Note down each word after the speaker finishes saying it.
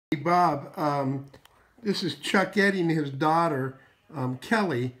Hey, Bob, this is Chuck Eddie and his daughter,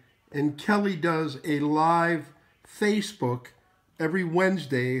 Kelly, and Kelly does a live Facebook every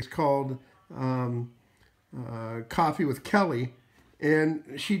Wednesday. It's called Coffee with Kelly,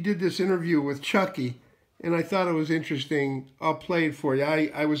 and she did this interview with Chuckie, and I thought it was interesting. I'll play it for you.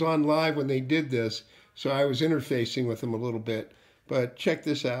 I was on live when they did this, so I was interfacing with them a little bit, but check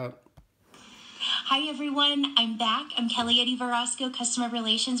this out. Hi everyone, I'm back. I'm Kelly Eddie Verosco, Customer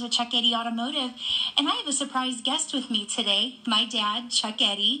Relations with Chuck Eddie Automotive, and I have a surprise guest with me today, my dad, Chuck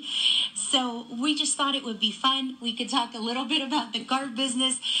Eddie. So we just thought it would be fun. We could talk a little bit about the car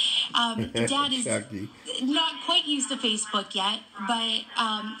business. Dad is not quite used to Facebook yet, but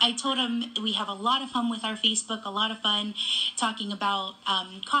I told him we have a lot of fun with our Facebook, a lot of fun talking about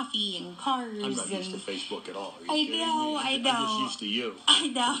coffee and cars. I'm not used to Facebook at all. I know. I'm just used to you. I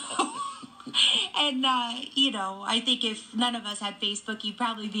know. And, I think if none of us had Facebook, you'd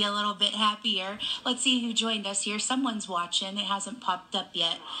probably be a little bit happier. Let's see who joined us here. Someone's watching. It hasn't popped up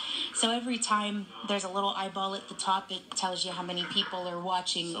yet. So every time there's a little eyeball at the top, it tells you how many people are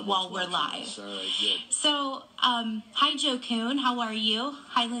watching while we're live. All right, good. So, hi, Joe Kuhn. How are you?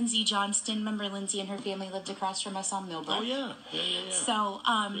 Hi, Lindsay Johnston. Remember Lindsay and her family lived across from us on Millbrook? Oh, yeah. So,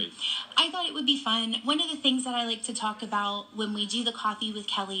 I thought it would be fun. One of the things that I like to talk about when we do the Coffee with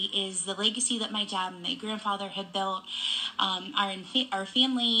Kelly is the legacy that my dad and my grandfather had built, our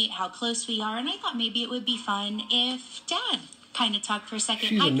family, how close we are, and I thought maybe it would be fun if Dad kind of talked for a second.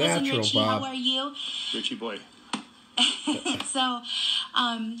 She's Hi, a cousin natural, Richie, Bob. how are you? Richie boy. So,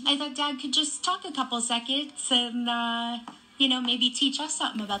 I thought Dad could just talk a couple seconds and, maybe teach us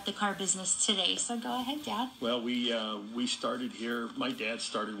something about the car business today. So go ahead, Dad. Well, we started here. My dad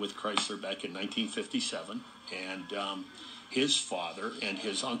started with Chrysler back in 1957, and his father and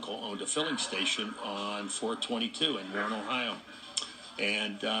his uncle owned a filling station on 422 in Warren, Ohio.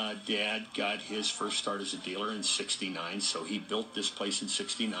 And Dad got his first start as a dealer in 69, so he built this place in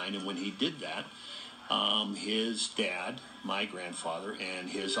 69. And when he did that, his dad, my grandfather, and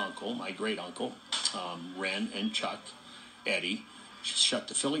his uncle, my great-uncle, Ren and Chuck Eddie, shut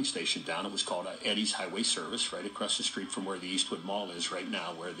the filling station down. It was called Eddie's Highway Service, right across the street from where the Eastwood Mall is right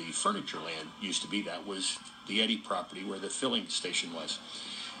now, where the furniture land used to be. That was the Eddie property where the filling station was.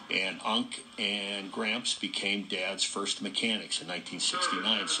 And Unc and Gramps became Dad's first mechanics in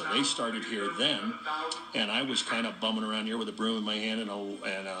 1969. So they started here then, and I was kind of bumming around here with a broom in my hand and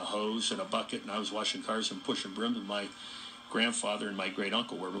a hose and a bucket, and I was washing cars and pushing brooms. And my grandfather and my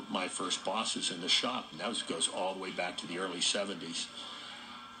great-uncle were my first bosses in the shop, and that goes all the way back to the early 70s.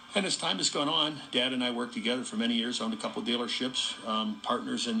 And as time has gone on, Dad and I worked together for many years, owned a couple dealerships,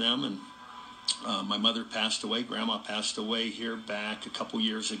 partners in them, and my mother passed away. Grandma passed away here back a couple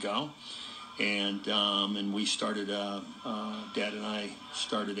years ago, and we started, Dad and I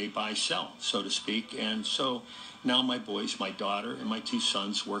started a buy-sell, so to speak. And so now my boys, my daughter, and my two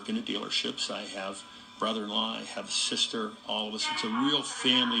sons work in the dealerships. I have brother-in-law, I have a sister, all of us. It's a real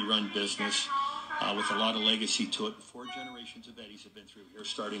family-run business with a lot of legacy to it. 4 generations of Eddies have been through here,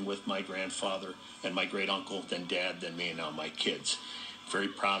 starting with my grandfather and my great-uncle, then Dad, then me, and now my kids. Very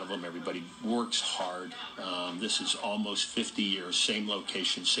proud of them. Everybody works hard. This is almost 50 years, same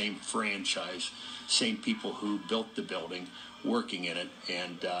location, same franchise, same people who built the building, working in it.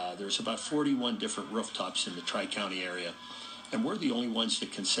 And there's about 41 different rooftops in the Tri-County area. And we're the only ones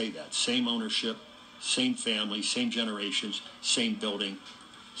that can say that. Same ownership, same family, same generations, same building,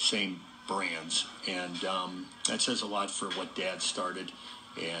 same brands. And that says a lot for what Dad started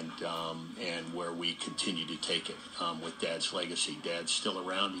and where we continue to take it with Dad's legacy. Dad's still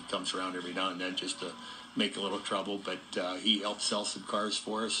around. He comes around every now and then just to make a little trouble, but he helps sell some cars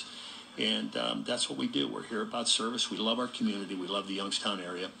for us. And that's what we do. We're here about service. We love our community. We love the Youngstown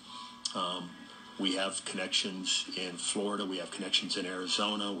area. We have connections in Florida. We have connections in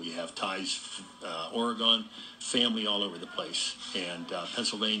Arizona. We have ties, Oregon, family all over the place, and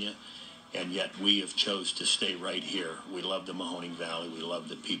Pennsylvania. And yet we have chose to stay right here. We love the Mahoning Valley. We love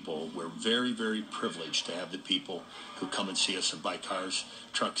the people. We're very, very privileged to have the people who come and see us and buy cars,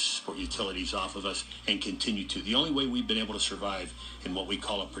 trucks, sport utilities off of us, and continue to. The only way we've been able to survive in what we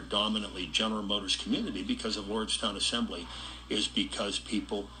call a predominantly General Motors community because of Lordstown Assembly is because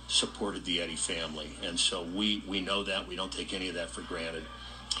people supported the Eddie family. And so we know that. We don't take any of that for granted.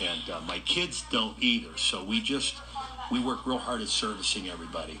 And my kids don't either. So we work real hard at servicing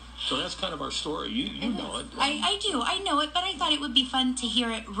everybody. So that's kind of our story. You know it. I do. I know it, but I thought it would be fun to hear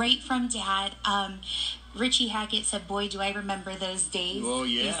it right from Dad. Richie Hackett said, "Boy, do I remember those days." Oh,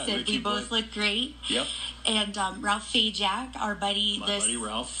 yeah. He said Richie we both boy. look great. Yep. And Ralph Fajak, our buddy, My buddy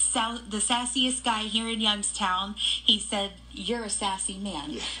Ralph. the sassiest guy here in Youngstown, he said, "You're a sassy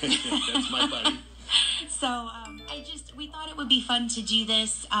man." That's my buddy. So we thought it would be fun to do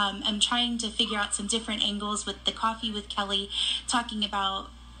this. I'm trying to figure out some different angles with the Coffee with Kelly, talking about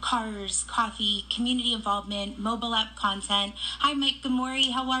cars, coffee, community involvement, mobile app content. Hi, Mike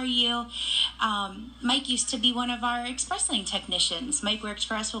Gamori. How are you? Mike used to be one of our express lane technicians. Mike worked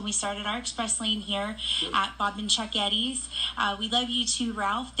for us when we started our express lane here at Bob and Chuck Eddie's. We love you too,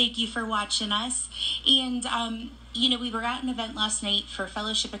 Ralph. Thank you for watching us. And we were at an event last night for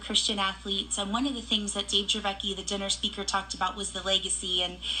Fellowship of Christian Athletes, and one of the things that Dave Dravecki, the dinner speaker, talked about was the legacy.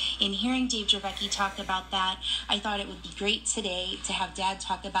 And in hearing Dave Dravecki talk about that, I thought it would be great today to have Dad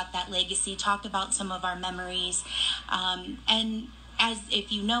talk about that legacy, talk about some of our memories. And as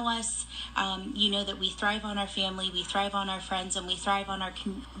if you know us, you know that we thrive on our family, we thrive on our friends, and we thrive on our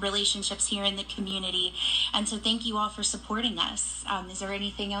relationships here in the community. And so thank you all for supporting us. Is there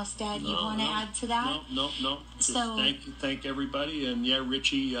anything else, Dad, you want to add to that? No. Just So thank everybody. And yeah,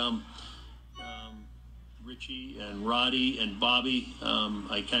 Richie and Roddy and Bobby.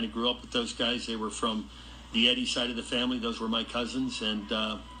 I kind of grew up with those guys. They were from the Eddie side of the family. Those were my cousins. And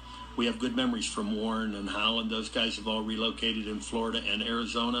we have good memories from Warren and Howland. Those guys have all relocated in Florida and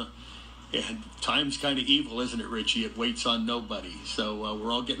Arizona. And time's kind of evil, isn't it, Richie? It waits on nobody. So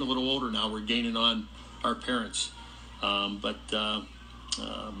we're all getting a little older now. We're gaining on our parents. But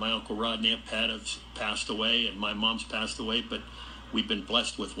my Uncle Rod and Aunt Pat have passed away, and my mom's passed away. But we've been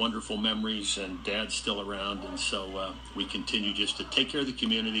blessed with wonderful memories, and Dad's still around. And so we continue just to take care of the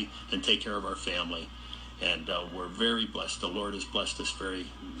community and take care of our family. And we're very blessed. The Lord has blessed us very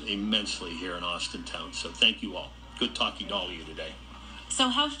immensely here in Austin town. So thank you all. Good talking to all of you today. So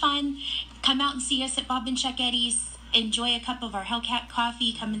have fun. Come out and see us at Bob and Chuck Eddie's. Enjoy a cup of our Hellcat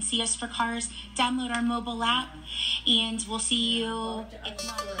coffee. Come and see us for cars. Download our mobile app. And we'll see you, if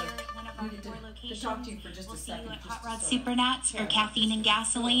not here at one of our 4 locations, we'll see you at Hot Rod Supernats or Caffeine and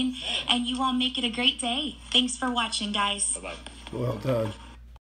Gasoline. And you all make it a great day. Thanks for watching, guys. Bye-bye. Well done.